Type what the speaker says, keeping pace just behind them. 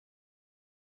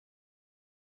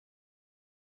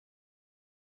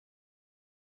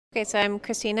Okay, so I'm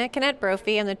Christina Connett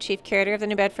Brophy. I'm the Chief Curator of the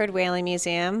New Bedford Whaling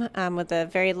Museum with a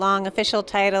very long official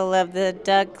title of the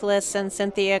Douglas and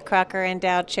Cynthia Crocker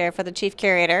Endowed Chair for the Chief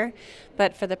Curator.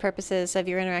 But for the purposes of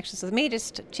your interactions with me,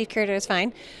 just Chief Curator is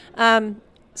fine. I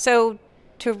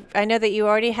know that you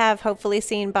already have hopefully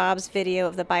seen Bob's video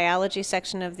of the biology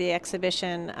section of the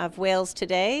exhibition of whales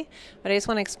today, but I just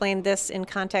want to explain this in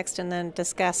context and then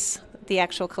discuss the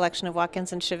actual collection of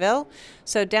Watkins and Schevill.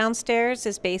 So downstairs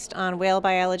is based on whale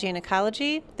biology and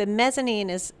ecology. The mezzanine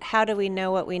is how do we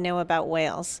know what we know about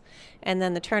whales? And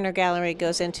then the Turner Gallery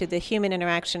goes into the human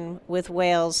interaction with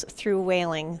whales through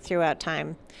whaling throughout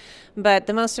time. But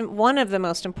one of the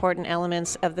most important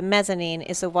elements of the mezzanine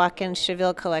is the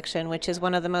Watkins-Schevill collection, which is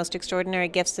one of the most extraordinary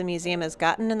gifts the museum has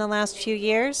gotten in the last few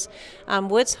years.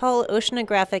 Woods Hole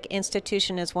Oceanographic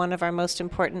Institution is one of our most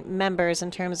important members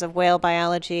in terms of whale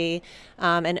biology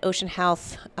and ocean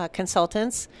health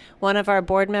consultants. One of our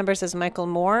board members is Michael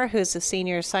Moore, who's a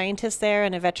senior scientist there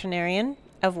and a veterinarian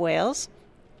of whales.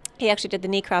 He actually did the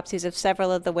necropsies of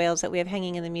several of the whales that we have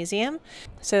hanging in the museum.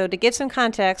 So to give some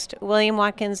context, William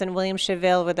Watkins and William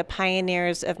Schevill were the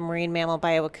pioneers of marine mammal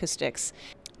bioacoustics.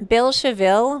 Bill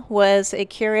Schevill was a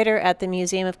curator at the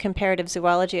Museum of Comparative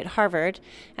Zoology at Harvard,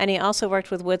 and he also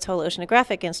worked with Woods Hole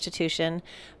Oceanographic Institution.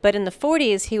 But in the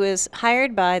 40s, he was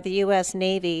hired by the U.S.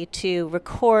 Navy to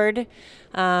record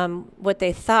what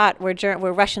they thought were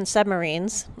Russian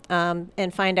submarines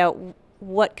and find out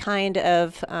what kind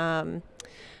of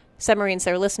submarines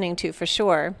they were listening to for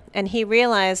sure. And he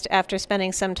realized after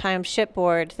spending some time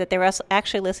shipboard that they were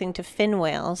actually listening to fin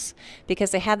whales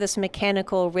because they had this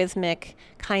mechanical, rhythmic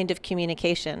kind of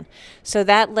communication. So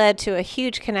that led to a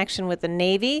huge connection with the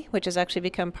Navy, which has actually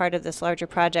become part of this larger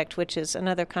project, which is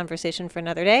another conversation for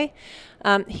another day.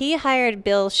 He hired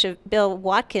Bill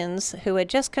Watkins, who had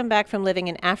just come back from living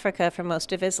in Africa for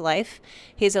most of his life.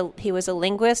 He was a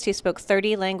linguist. He spoke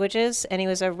 30 languages, and he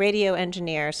was a radio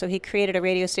engineer. So he created a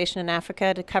radio station in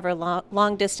Africa to cover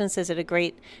long distances at a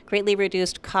greatly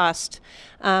reduced cost.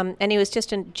 And he was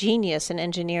just a genius in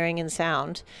engineering and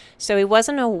sound. So he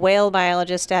wasn't a whale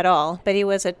biologist at all, but he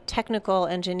was a technical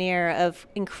engineer of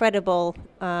incredible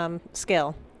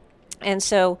skill. And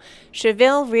so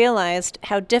Schevill realized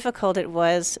how difficult it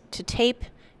was to tape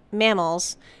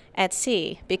mammals at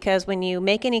sea, because when you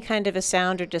make any kind of a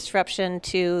sound or disruption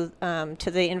to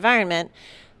the environment,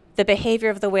 the behavior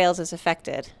of the whales is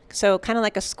affected. So kind of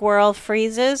like a squirrel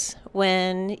freezes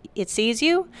when it sees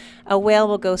you, a whale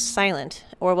will go silent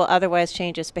or will otherwise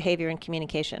change its behavior and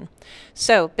communication.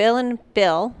 So Bill and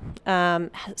Bill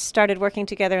started working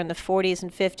together in the 40s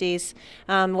and 50s.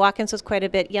 Watkins was quite a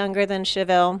bit younger than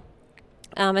Schevill,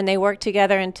 and they worked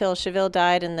together until Schevill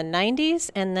died in the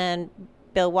 90s, and then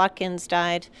Bill Watkins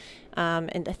died, I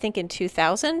think, in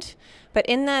 2000. But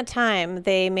in that time,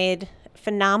 they made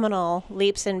phenomenal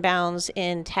leaps and bounds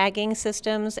in tagging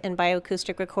systems and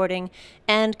bioacoustic recording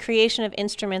and creation of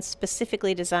instruments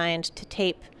specifically designed to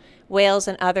tape whales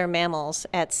and other mammals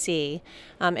at sea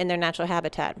in their natural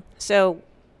habitat. So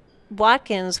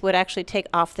Watkins would actually take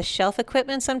off-the-shelf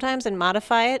equipment sometimes and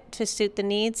modify it to suit the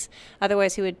needs.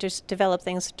 Otherwise, he would just develop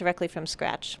things directly from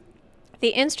scratch. The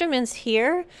instruments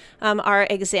here are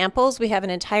examples. We have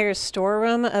an entire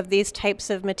storeroom of these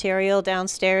types of material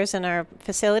downstairs in our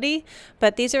facility,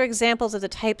 but these are examples of the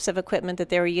types of equipment that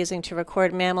they were using to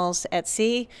record mammals at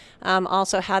sea,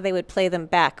 also how they would play them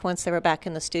back once they were back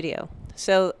in the studio.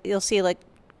 So you'll see like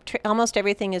almost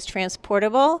everything is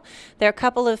transportable. There are a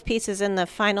couple of pieces in the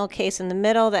final case in the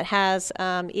middle that has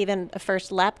even a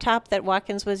first laptop that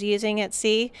Watkins was using at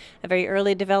sea, a very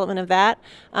early development of that.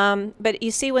 But you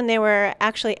see when they were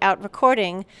actually out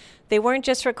recording, they weren't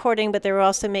just recording, but they were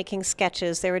also making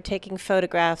sketches. They were taking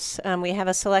photographs. We have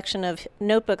a selection of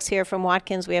notebooks here from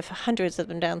Watkins. We have hundreds of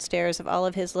them downstairs of all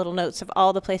of his little notes of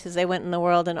all the places they went in the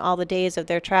world and all the days of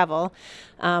their travel.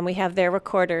 We have their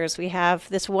recorders. We have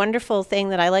this wonderful thing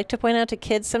that I like to point out to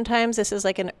kids sometimes. This is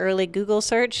like an early Google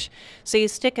search. So you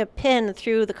stick a pin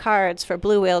through the cards for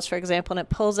blue whales, for example, and it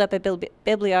pulls up a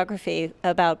bibliography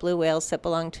about blue whales that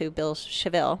belong to Bill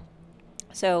Schevill.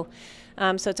 So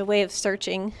it's a way of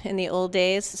searching in the old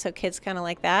days, so kids kind of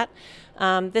like that.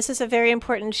 This is a very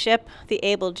important ship, the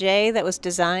Able J, that was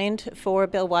designed for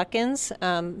Bill Watkins,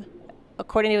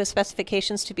 according to his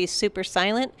specifications, to be super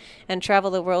silent and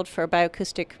travel the world for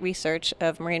bioacoustic research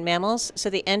of marine mammals. So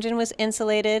the engine was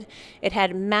insulated. It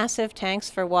had massive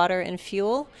tanks for water and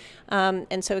fuel,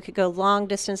 and so it could go long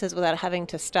distances without having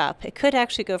to stop. It could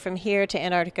actually go from here to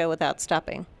Antarctica without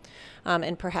stopping.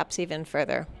 And perhaps even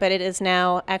further. But it is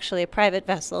now actually a private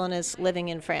vessel and is living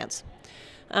in France.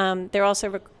 There are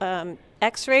also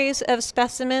x-rays of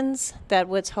specimens that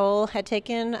Woods Hole had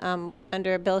taken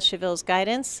under Bill Schevill's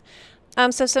guidance.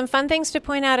 So some fun things to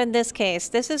point out in this case.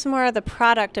 This is more of the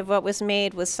product of what was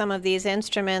made with some of these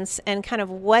instruments and kind of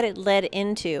what it led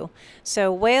into. So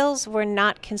whales were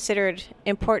not considered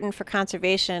important for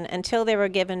conservation until they were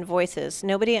given voices.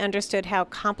 Nobody understood how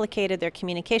complicated their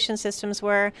communication systems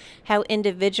were, how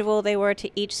individual they were to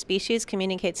each species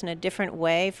communicates in a different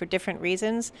way for different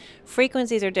reasons.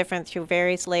 Frequencies are different through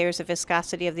various layers of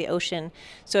viscosity of the ocean.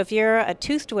 So if you're a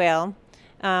toothed whale,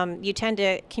 you tend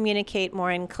to communicate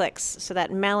more in clicks, so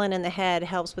that melon in the head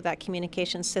helps with that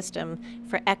communication system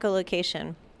for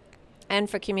echolocation and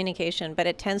for communication, but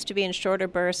it tends to be in shorter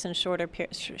bursts and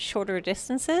shorter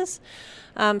distances.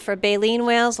 For baleen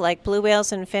whales, like blue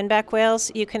whales and finback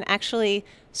whales, you can actually,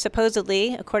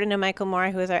 supposedly, according to Michael Moore,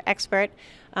 who is our expert,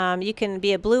 you can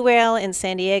be a blue whale in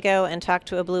San Diego and talk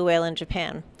to a blue whale in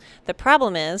Japan. The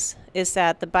problem is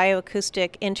that the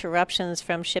bioacoustic interruptions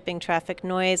from shipping traffic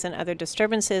noise and other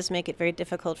disturbances make it very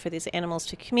difficult for these animals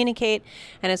to communicate,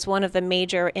 and it's one of the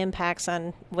major impacts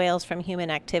on whales from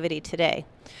human activity today.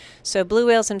 So blue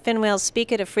whales and fin whales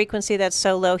speak at a frequency that's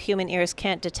so low human ears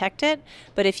can't detect it,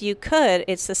 but if you could,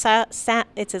 it's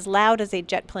as loud as a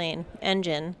jet plane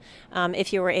engine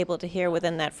if you were able to hear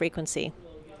within that frequency.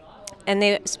 And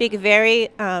they speak very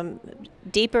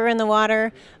deeper in the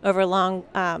water over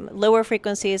lower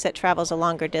frequencies that travels a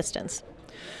longer distance.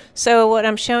 So what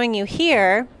I'm showing you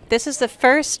here, this is the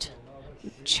first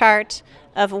chart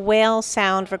of whale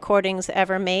sound recordings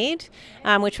ever made,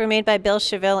 which were made by Bill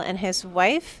Schevill and his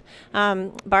wife,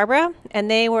 Barbara, and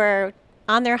they were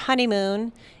on their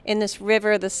honeymoon in this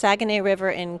river, the Saguenay River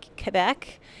in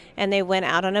Quebec, and they went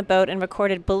out on a boat and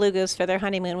recorded belugas for their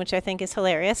honeymoon, which I think is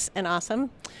hilarious and awesome.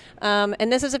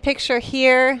 And this is a picture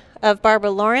here of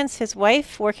Barbara Lawrence, his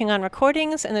wife, working on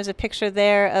recordings, and there's a picture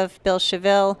there of Bill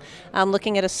Schevill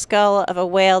looking at a skull of a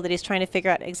whale that he's trying to figure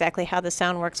out exactly how the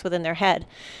sound works within their head.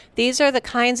 These are the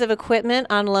kinds of equipment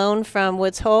on loan from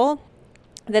Woods Hole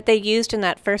that they used in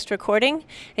that first recording,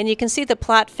 and you can see the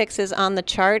plot fixes on the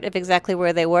chart of exactly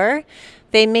where they were.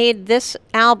 They made this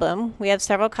album. We have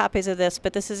several copies of this,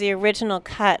 but this is the original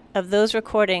cut of those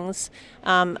recordings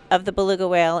of the beluga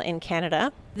whale in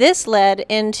Canada. This led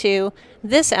into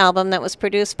this album that was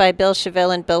produced by Bill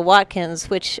Schevill and Bill Watkins,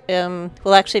 which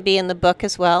will actually be in the book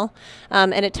as well.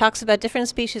 And it talks about different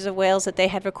species of whales that they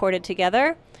had recorded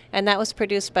together, and that was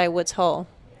produced by Woods Hole.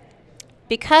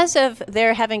 Because of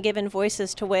their having given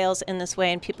voices to whales in this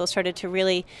way, and people started to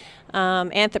really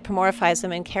anthropomorphize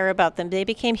them and care about them, they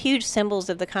became huge symbols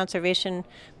of the conservation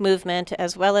movement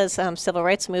as well as civil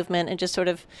rights movement, and just sort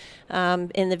of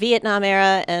in the Vietnam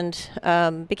era,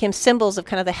 and became symbols of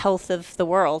kind of the health of the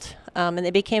world. And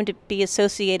they became to be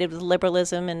associated with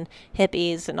liberalism and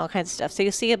hippies and all kinds of stuff. So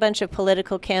you see a bunch of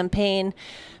political campaign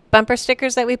bumper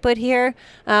stickers that we put here,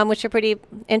 which are pretty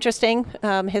interesting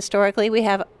historically. We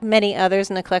have many others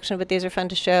in the collection, but these are fun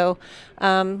to show.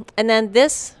 And then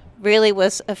this really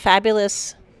was a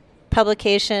fabulous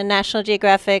publication, National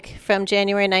Geographic, from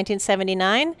January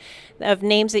 1979, of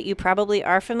names that you probably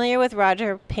are familiar with,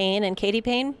 Roger Payne and Katie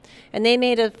Payne. And they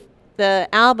made the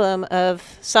album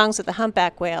of Songs of the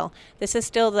Humpback Whale. This is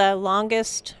still the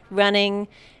longest running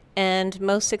and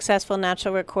most successful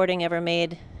natural recording ever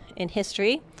made in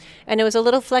history, and it was a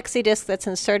little flexi disc that's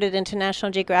inserted into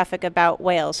National Geographic about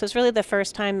whales. So it's really the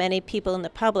first time many people in the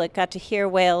public got to hear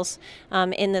whales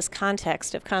in this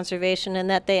context of conservation, and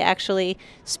that they actually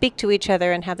speak to each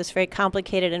other and have this very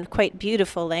complicated and quite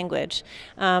beautiful language.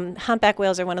 Humpback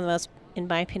whales are one of the most, in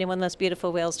my opinion, one of the most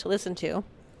beautiful whales to listen to.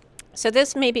 So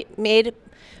this made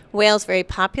whales very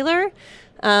popular.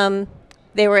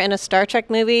 They were in a Star Trek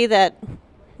movie that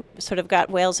sort of got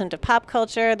whales into pop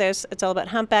culture. It's all about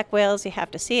humpback whales. You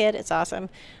have to see it. It's awesome.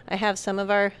 I have some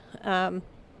of our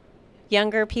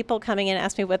younger people coming in and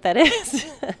ask me what that is.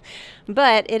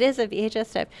 But it is a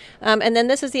VHS type. And then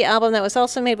this is the album that was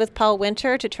also made with Paul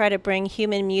Winter to try to bring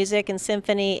human music and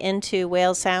symphony into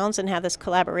whale sounds and have this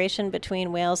collaboration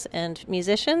between whales and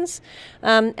musicians.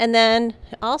 And then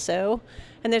also,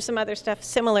 and there's some other stuff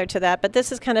similar to that, but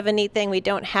this is kind of a neat thing. We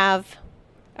don't have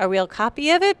a real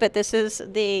copy of it, but this is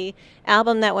the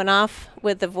album that went off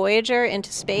with the Voyager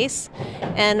into space,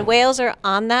 and whales are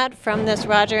on that from this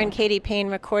Roger and Katie Payne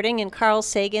recording, and Carl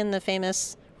Sagan, the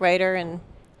famous writer and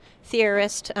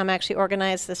theorist, actually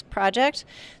organized this project.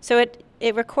 So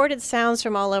it recorded sounds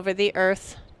from all over the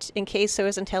earth. In case there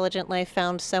was intelligent life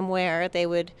found somewhere, they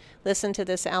would listen to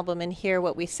this album and hear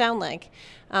what we sound like.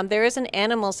 There is an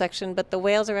animal section, but the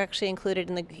whales are actually included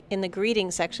in the greeting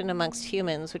section amongst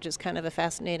humans, which is kind of a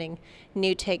fascinating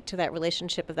new take to that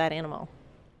relationship of that animal.